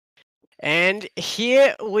And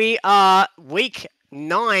here we are, week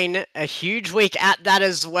 9, a huge week at that,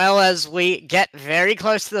 as well as we get very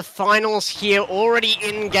close to the finals here, already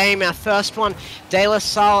in game. Our first one, De La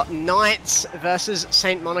Salle Knights versus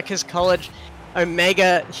St. Monica's College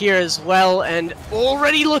Omega here as well, and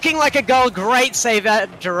already looking like a goal. Great save at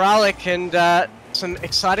Duralic, and some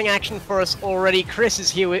exciting action for us already. Chris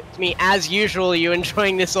is here with me as usual. Are you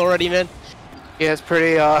enjoying this already, man? Yeah, it's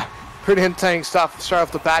pretty entertaining stuff straight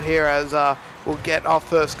off the bat here, as we'll get our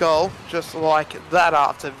first goal just like that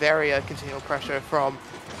after very continual pressure from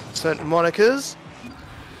St. Monica's.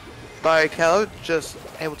 Caleb just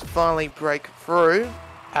able to finally break through,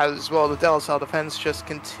 as well the De La Salle defense just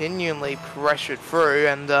continually pressured through,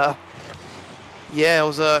 and yeah, it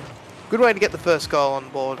was a good way to get the first goal on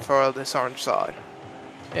board for this orange side.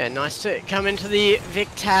 Yeah, nice to come into the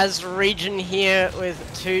Victaz region here with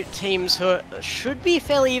two teams who should be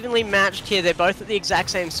fairly evenly matched here. They're both at the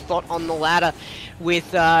exact same spot on the ladder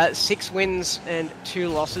with 6 wins and 2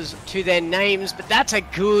 losses to their names. But that's a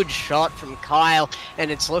good shot from Kyle, and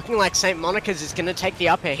it's looking like St. Monica's is going to take the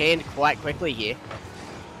upper hand quite quickly here.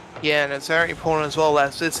 Yeah, and it's very important as well,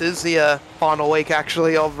 as this is the final week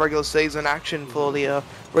actually of regular season action for the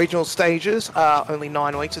regional stages. Only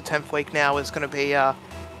 9 weeks, the 10th week now is going to be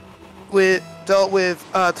we're dealt with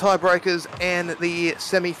tiebreakers and the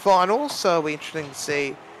semi-finals, so it'll be interesting to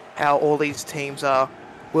see how all these teams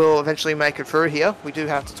will eventually make it through here. We do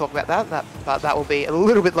have to talk about that, but that will be a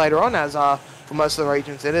little bit later on, as for most of the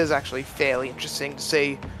regions it is actually fairly interesting to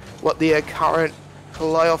see what the current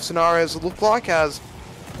playoff scenarios look like, as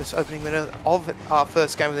this opening minute of our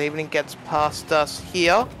first game of the evening gets past us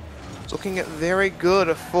here. It's looking very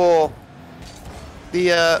good for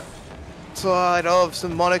the side of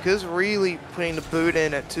St. Monica's, really putting the boot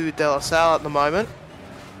in to De La Salle at the moment,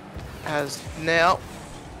 as now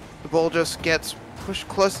the ball just gets pushed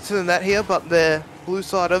closer to the net here, but the blue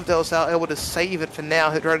side of De La Salle able to save it for now.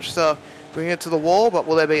 Hit register, bring it to the wall, but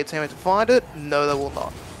will there be a teammate to find it? No, there will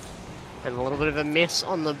not. And a little bit of a miss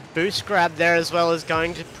on the boost grab there, as well as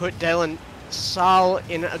going to put De La Salle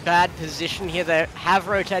in a bad position here. They have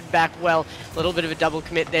rotated back well. A little bit of a double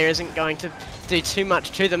commit there isn't going to do too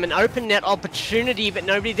much to them. An open net opportunity, but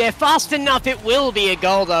nobody there fast enough. It will be a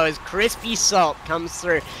goal though, as Crispy Salt comes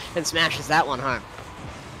through and smashes that one home.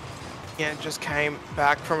 Yeah, just came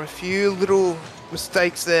back from a few little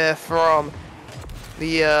mistakes there from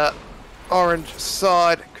the orange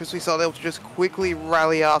side. Crispy Salt able to just quickly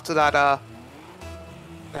rally after that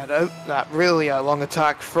that really long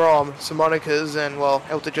attack from St. Monica's, and well,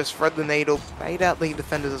 able to just thread the needle, bait out the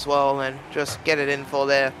defenders as well, and just get it in for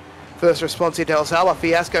their first response here. De La Salle.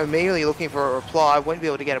 Fiasco immediately looking for a reply, won't be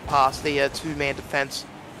able to get it past the 2-man defense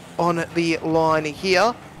on the line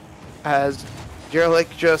here, as Jurelic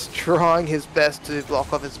just trying his best to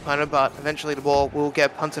block off his opponent, but eventually the ball will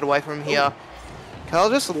get punted away from him here. Carl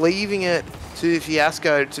just leaving it to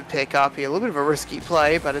Fiasco to pick up here. A little bit of a risky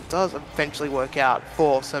play, but it does eventually work out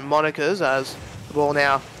for St. Monica's, as the ball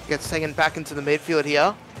now gets taken back into the midfield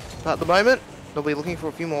here. But at the moment, they'll be looking for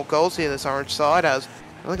a few more goals here, this orange side, as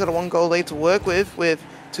they've only got a 1-goal lead to work with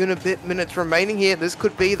 2 and a bit minutes remaining here. This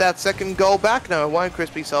could be that second goal back. No, it won't.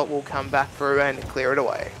 Crispy Salt will come back through and clear it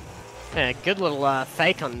away. Yeah, good little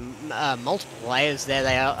fake on multiple players there.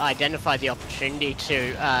 They identified the opportunity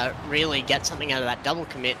to really get something out of that double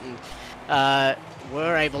commit, and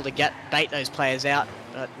were able to bait those players out,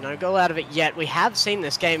 but no goal out of it yet. We have seen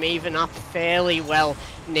this game even up fairly well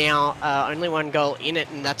now, only 1 goal in it,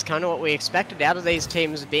 and that's kind of what we expected out of these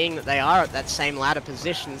teams, being that they are at that same ladder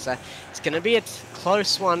position. So it's going to be a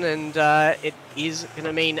close one, and it is going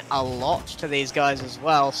to mean a lot to these guys as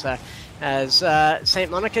well. So as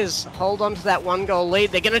St. Monica's hold on to that 1-goal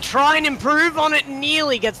lead, they're going to try and improve on it.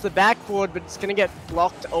 Nearly gets the backboard, but it's going to get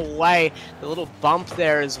blocked away. The little bump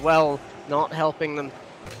there as well, not helping them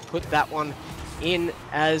put that one in,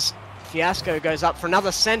 as Fiasco goes up for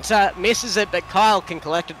another centre, misses it, but Kyle can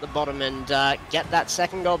collect at the bottom and get that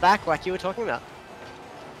second goal back like you were talking about.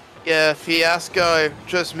 Yeah, Fiasco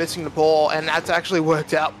just missing the ball, and that's actually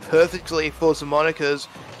worked out perfectly for St. Monica's.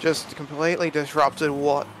 Just completely disrupted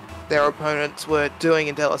what their opponents were doing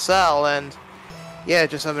in De La Salle, and yeah,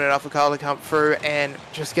 just opening it up for Kyle to come through and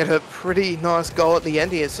just get a pretty nice goal at the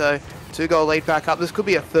end here. So 2-goal lead back up. This could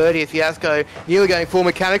be a 30 if Fiasco nearly going full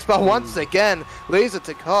mechanics, but once again leaves it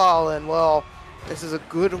to Kyle, and well, this is a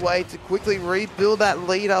good way to quickly rebuild that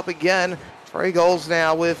lead up again. 3 goals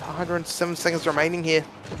now with 107 seconds remaining here.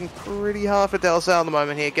 Looking pretty hard for De La Salle at the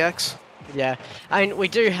moment here, Gex. Yeah, I mean, we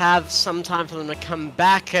do have some time for them to come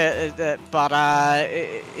back, but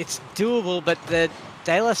it's doable, but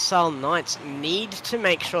De La Salle Knights need to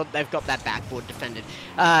make sure that they've got that backboard defended.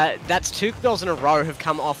 That's 2 goals in a row have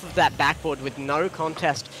come off of that backboard with no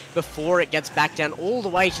contest before it gets back down all the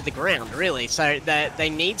way to the ground, really. So they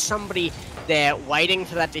need somebody there waiting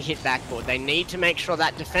for that to hit backboard. They need to make sure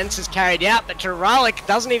that defense is carried out, but Juralic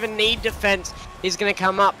doesn't even need defense. He's going to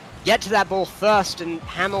come up, get to that ball first, and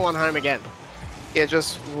hammer one home again. It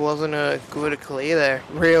just wasn't a good clear there,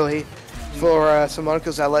 really, for St.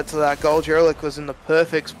 Monica's that led to that goal. Juralic was in the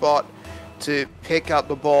perfect spot to pick up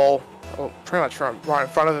the ball, well, pretty much right in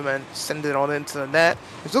front of him, and send it on into the net.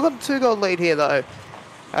 We've still got a 2-goal lead here, though,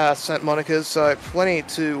 St. Monica's, so plenty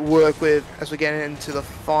to work with as we get into the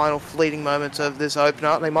final fleeting moments of this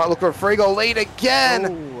opener. They might look for a 3-goal lead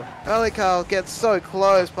again. Elikal gets so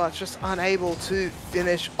close, but just unable to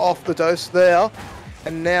finish off the dose there.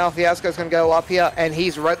 And now Fiasco's going to go up here, and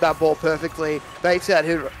he's read that ball perfectly. Baits out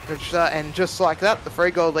here, and just like that, the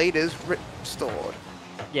 3-goal lead is restored.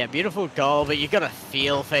 Yeah, beautiful goal, but you've got to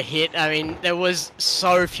feel for hit. I mean, there was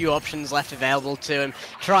so few options left available to him.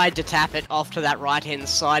 Tried to tap it off to that right-hand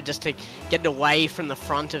side just to get it away from the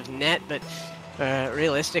front of net, but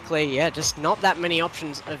realistically, yeah, just not that many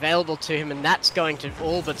options available to him, and that's going to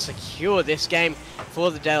all but secure this game for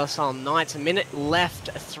the De La Salle Knights. A minute left,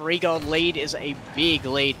 a 3-goal lead is a big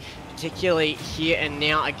lead, particularly here and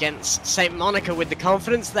now against St. Monica with the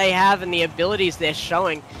confidence they have and the abilities they're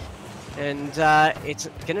showing. And it's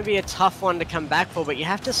going to be a tough one to come back for, but you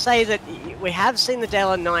have to say that we have seen the De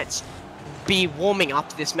La Knights be warming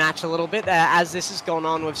up this match a little bit. As this has gone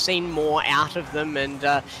on, we've seen more out of them,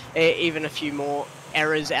 and even a few more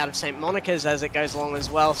errors out of St. Monica's as it goes along as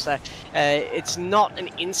well. So it's not an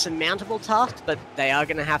insurmountable task, but they are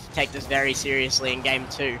going to have to take this very seriously in Game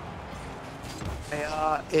 2. They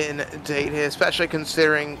are indeed here, especially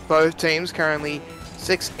considering both teams currently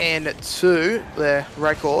 6-2 their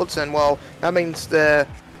records, and well, that means they're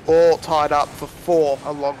all tied up for 4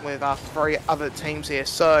 along with 3 other teams here.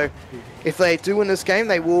 So if they do win this game,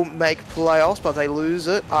 they will make playoffs, but if they lose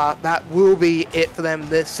it, that will be it for them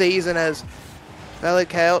this season, as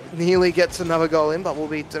Elikal nearly gets another goal in, but will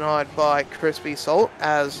be denied by Crispy Salt.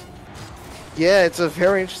 As yeah, it's a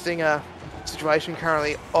very interesting situation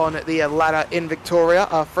currently on the ladder in Victoria.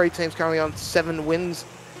 3 teams currently on 7 wins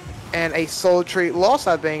and a solitary loss,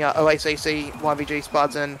 that being OACC, YVG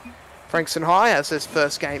Spuds, and Frankston High, as this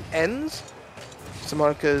first game ends. St.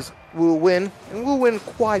 Monica's will win, and will win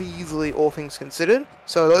quite easily, all things considered.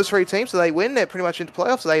 So those 3 teams, so they win, they're pretty much into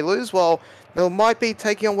playoffs. So they lose, well, they might be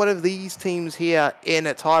taking on one of these teams here in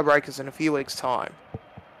a tiebreakers in a few weeks' time.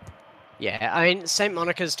 Yeah, I mean, St.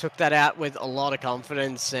 Monica's took that out with a lot of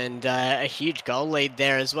confidence and a huge goal lead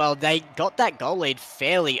there as well. They got that goal lead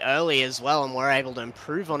fairly early as well and were able to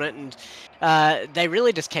improve on it, and they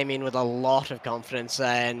really just came in with a lot of confidence,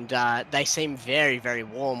 and they seem very, very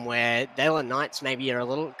warm, where De La Knights maybe are a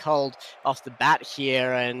little cold off the bat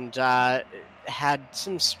here and had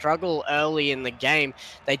some struggle early in the game.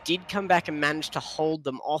 They did come back and manage to hold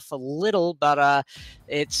them off a little, but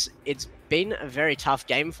it's been a very tough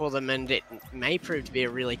game for them, and it may prove to be a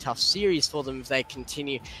really tough series for them if they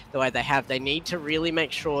continue the way they have. They need to really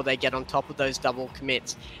make sure they get on top of those double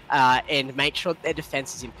commits and make sure that their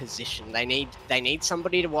defense is in position. They need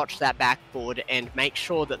somebody to watch that backboard and make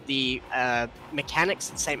sure that the mechanics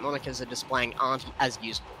that St. Monica's are displaying aren't as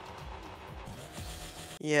useful.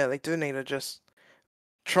 Yeah, they do need to just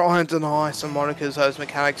try and deny St. Monica's those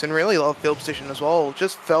mechanics, and really a lot of field position as well.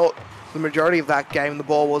 Just felt the majority of that game the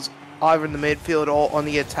ball was either in the midfield or on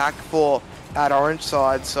the attack for that orange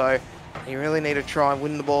side, so you really need to try and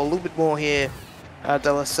win the ball a little bit more here at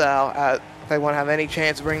De La Salle. They won't have any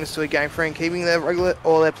chance of bringing this to a game 3 and keeping their regular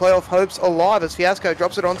or their playoff hopes alive, as Fiasco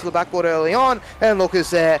drops it onto the backboard early on, and look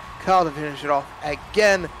who's there, Carl to finish it off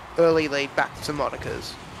again. Early lead back to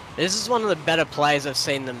Monica's. This is one of the better plays I've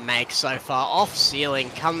seen them make so far. Off ceiling,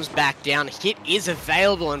 comes back down, hit is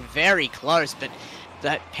available and very close, but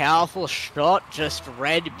that powerful shot just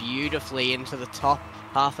read beautifully into the top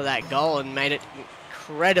half of that goal and made it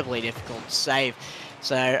incredibly difficult to save.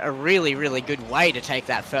 So a really, really good way to take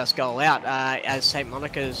that first goal out as St.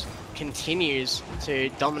 Monica's continues to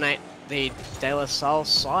dominate the De La Salle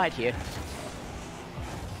side here.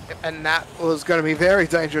 And that was going to be very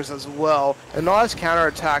dangerous as well. A nice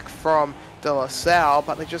counter-attack from De La Salle,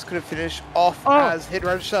 but they just couldn't finish off as hit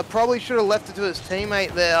register. Probably should have left it to his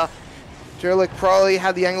teammate there. Juralic probably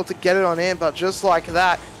had the angle to get it on in, but just like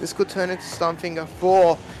that, this could turn into something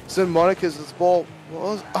for St. Monica's. This ball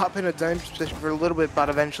was up in a dangerous position for a little bit, but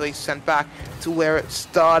eventually sent back to where it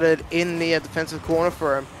started in the defensive corner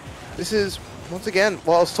for him. This is once again,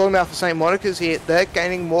 what I was talking about for St. Monica's here, they're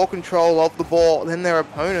gaining more control of the ball than their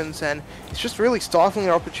opponents, and it's just really stifling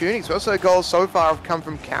their opportunities. Most of their goals so far have come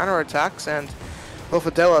from counter-attacks, and, well,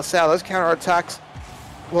 for De La Salle, those counter-attacks,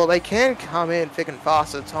 well, they can come in thick and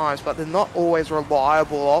fast at times, but they're not always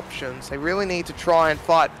reliable options. They really need to try and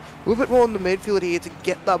fight a little bit more in the midfield here to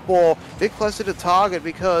get that ball a bit closer to target,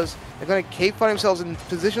 because they're going to keep finding themselves in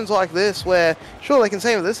positions like this where, sure, they can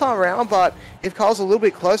save it this time around, but if Carl's a little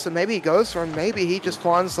bit closer, maybe he goes for him, maybe he just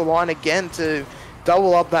finds the line again to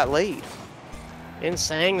double up that lead. In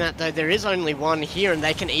saying that, though, there is only one here, and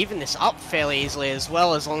they can even this up fairly easily as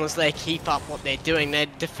well, as long as they keep up what they're doing. Their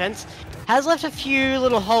defense has left a few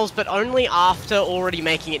little holes, but only after already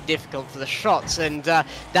making it difficult for the shots, and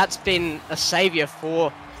that's been a saviour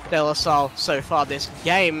for De La Salle so far this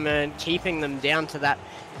game, and keeping them down to that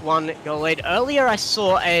 1-goal lead. Earlier I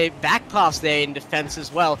saw a back pass there in defense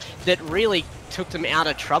as well that really took them out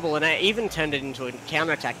of trouble, and it even turned it into a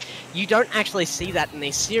counter-attack. You don't actually see that in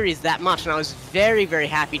these series that much, and I was very, very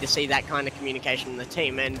happy to see that kind of communication in the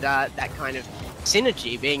team, and that kind of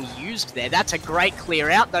synergy being used there. That's a great clear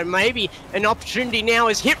out, though. Maybe an opportunity now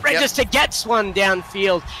is Hit Register gets one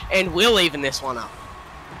downfield and will even this one up.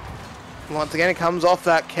 Once again, it comes off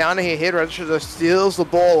that counter here. Hit Register steals the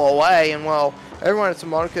ball away, and, well, everyone at St.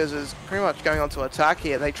 Monica's is pretty much going on to attack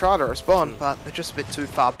here. They try to respond, but they're just a bit too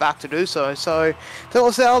far back to do so. So, De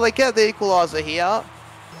La Salle, they get the equaliser here,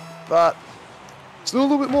 but still a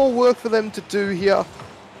little bit more work for them to do here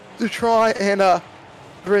to try and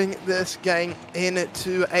bring this game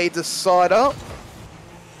into a decider,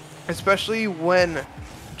 especially when it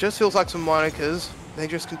just feels like St. Monica's, they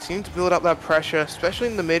just continue to build up that pressure, especially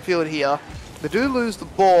in the midfield here. They do lose the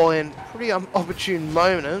ball in pretty opportune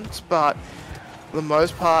moments, but for the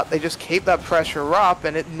most part, they just keep that pressure up,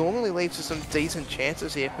 and it normally leads to some decent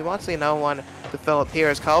chances here. We might see another one develop here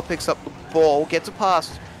as Carl picks up the ball, gets a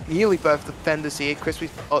pass nearly both defenders here. Crispy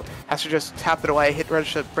has to just tap it away. Hit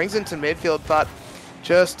Register brings it into midfield, but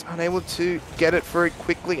just unable to get it through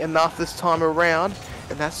quickly enough this time around,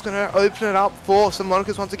 and that's going to open it up for St.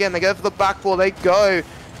 Monica's once again. They go for the backboard, they go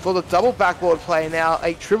for the double backboard play now.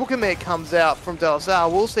 A triple commit comes out from De La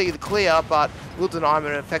Salle. We'll see the clear, but will deny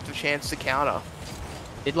them an effective chance to counter.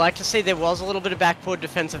 You'd like to see there was a little bit of backboard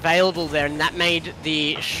defense available there, and that made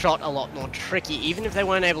the shot a lot more tricky. Even if they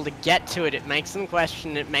weren't able to get to it, it makes them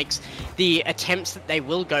question, it makes the attempts that they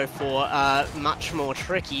will go for much more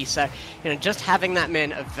tricky. So, you know, just having that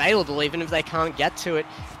man available, even if they can't get to it,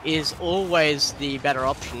 is always the better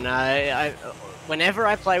option. Whenever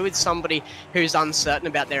I play with somebody who's uncertain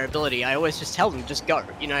about their ability, I always just tell them, just go.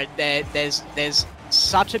 You know, there's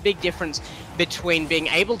such a big difference between being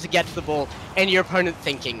able to get to the ball and your opponent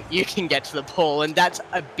thinking you can get to the ball, and that's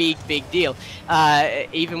a big deal.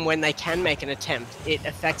 Even when they can make an attempt, it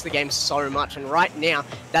affects the game so much, and right now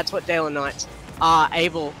that's what Dale Knights are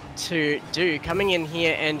able to do, coming in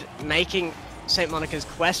here and making St. Monica's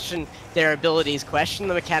question their abilities, question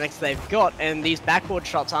the mechanics they've got, and these backboard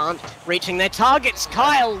shots aren't reaching their targets.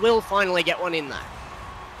 Kyle will finally get one in there.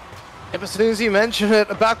 Yep, as soon as you mention it,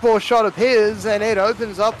 a backboard shot appears, and it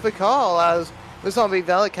opens up for Kyle, as this one will be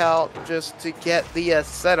Valical just to get the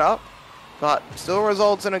setup, but still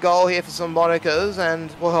results in a goal here for St. Monica's,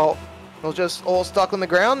 and, well, they're just all stuck on the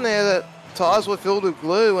ground there. The tires were filled with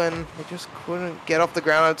glue, and they just couldn't get off the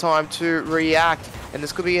ground in time to react. And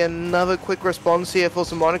this could be another quick response here for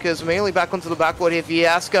St. Monica's. Immediately back onto the backboard here,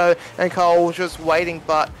 Fiasco and Carl was just waiting,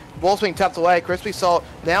 but the ball's being tapped away. Crispy Salt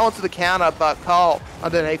now onto the counter, but Carl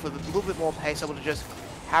underneath with a little bit more pace, able to just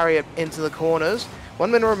harry it into the corners. 1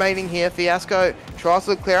 minute remaining here. Fiasco tries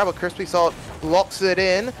to clear out, but Crispy Salt locks it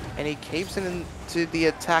in, and he keeps it into the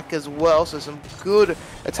attack as well. So some good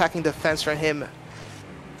attacking defense from him.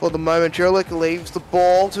 For the moment, Jurlic leaves the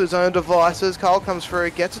ball to his own devices. Carl comes through,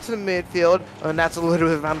 gets it to the midfield, and that's a little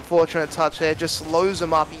bit of an unfortunate touch there. Just slows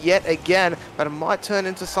him up yet again, but it might turn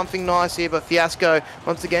into something nice here. But Fiasco,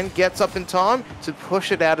 once again, gets up in time to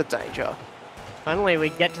push it out of danger. Finally, we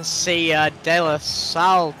get to see De La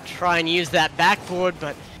Salle try and use that backboard,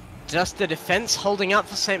 but just the defense holding up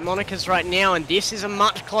for St. Monica's right now, and this is a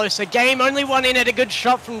much closer game. Only one in at a good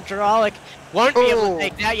shot from Jurlic. Won't be able to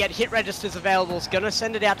take that yet. Hit Register's available. Is going to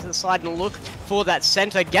send it out to the side and look for that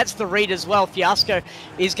center. Gets the read as well. Fiasco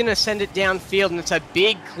is going to send it downfield, and it's a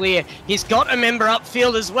big clear. He's got a member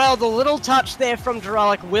upfield as well. The little touch there from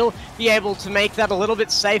Jurlic will be able to make that a little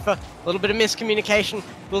bit safer. A little bit of miscommunication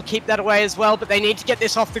will keep that away as well, but they need to get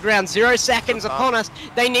this off the ground. 0 seconds upon us.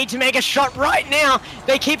 They need to make a shot right now.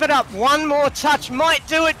 They keep it up. One more touch might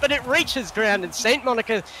do it, but it reaches ground, and St.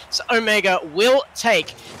 Monica's Omega will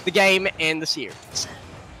take the game and the series.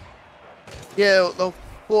 Yeah, the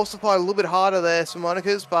forced to fight a little bit harder there, St.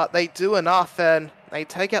 Monica's, but they do enough and they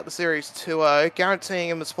take out the series 2-0, guaranteeing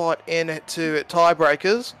them a spot into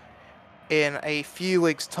tiebreakers in a few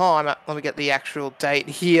weeks' time. Let me get the actual date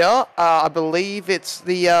here. I believe it's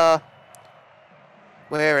the,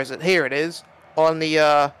 where is it? Here it is. On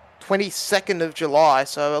the 22nd of July,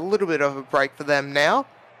 so a little bit of a break for them now.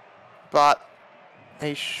 But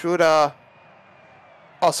they should, oh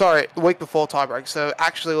sorry, the week before tiebreak, so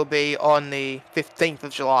actually will be on the 15th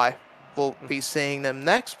of July. We'll be seeing them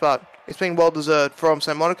next, but it's been well deserved from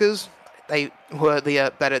St. Monica's. They were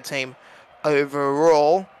the better team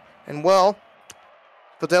overall. And well,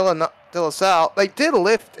 for De La Salle, they did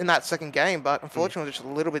lift in that second game, but unfortunately just a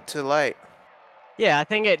little bit too late. Yeah, I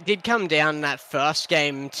think it did come down in that first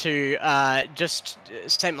game to just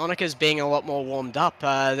St. Monica's being a lot more warmed up.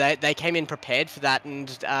 They came in prepared for that,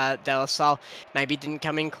 and De La Salle maybe didn't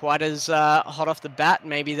come in quite as hot off the bat.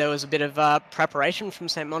 Maybe there was a bit of preparation from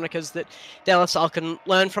St. Monica's that De La Salle can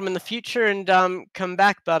learn from in the future and come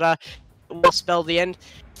back, but will spell the end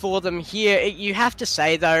for them here. You have to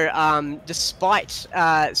say, though, despite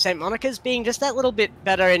St. Monica's being just that little bit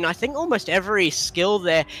better in, I think, almost every skill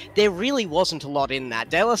there really wasn't a lot in that.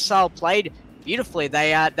 De La Salle played beautifully.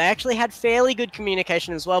 They actually had fairly good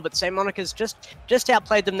communication as well, but St. Monica's just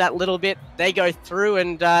outplayed them that little bit. They go through,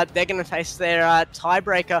 and they're going to face their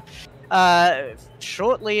tiebreaker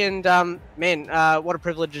shortly, and man, what a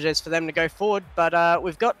privilege it is for them to go forward. But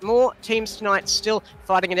we've got more teams tonight still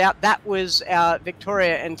fighting it out. That was our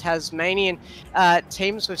Victoria and Tasmanian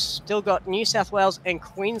teams. We've still got New South Wales and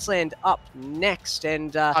Queensland up next,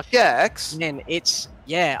 and man, it's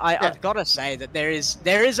I've got to say that there is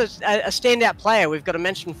a standout player we've got to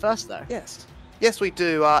mention first, though. Yes we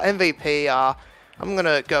do. MVP, I'm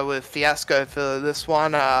gonna go with Fiasco for this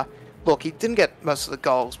one. Look, he didn't get most of the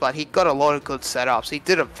goals, but he got a lot of good setups. He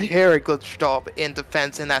did a very good job in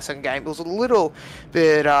defense in that second game. It was a little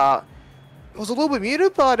bit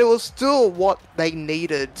muted, but it was still what they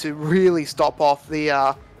needed to really stop off the,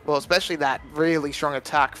 well, especially that really strong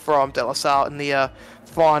attack from De La Salle in the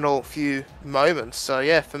final few moments. So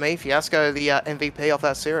yeah, for me, Fiasco, the MVP of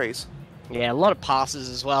that series. Yeah, a lot of passes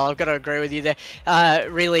as well. I've got to agree with you there.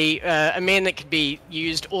 Really, a man that could be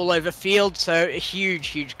used all over field, so a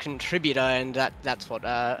huge contributor, and that's what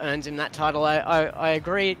earns him that title. I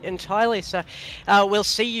agree entirely. So we'll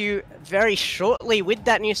see you very shortly with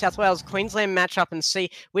that New South Wales-Queensland matchup and see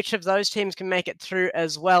which of those teams can make it through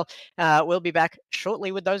as well. We'll be back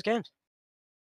shortly with those games.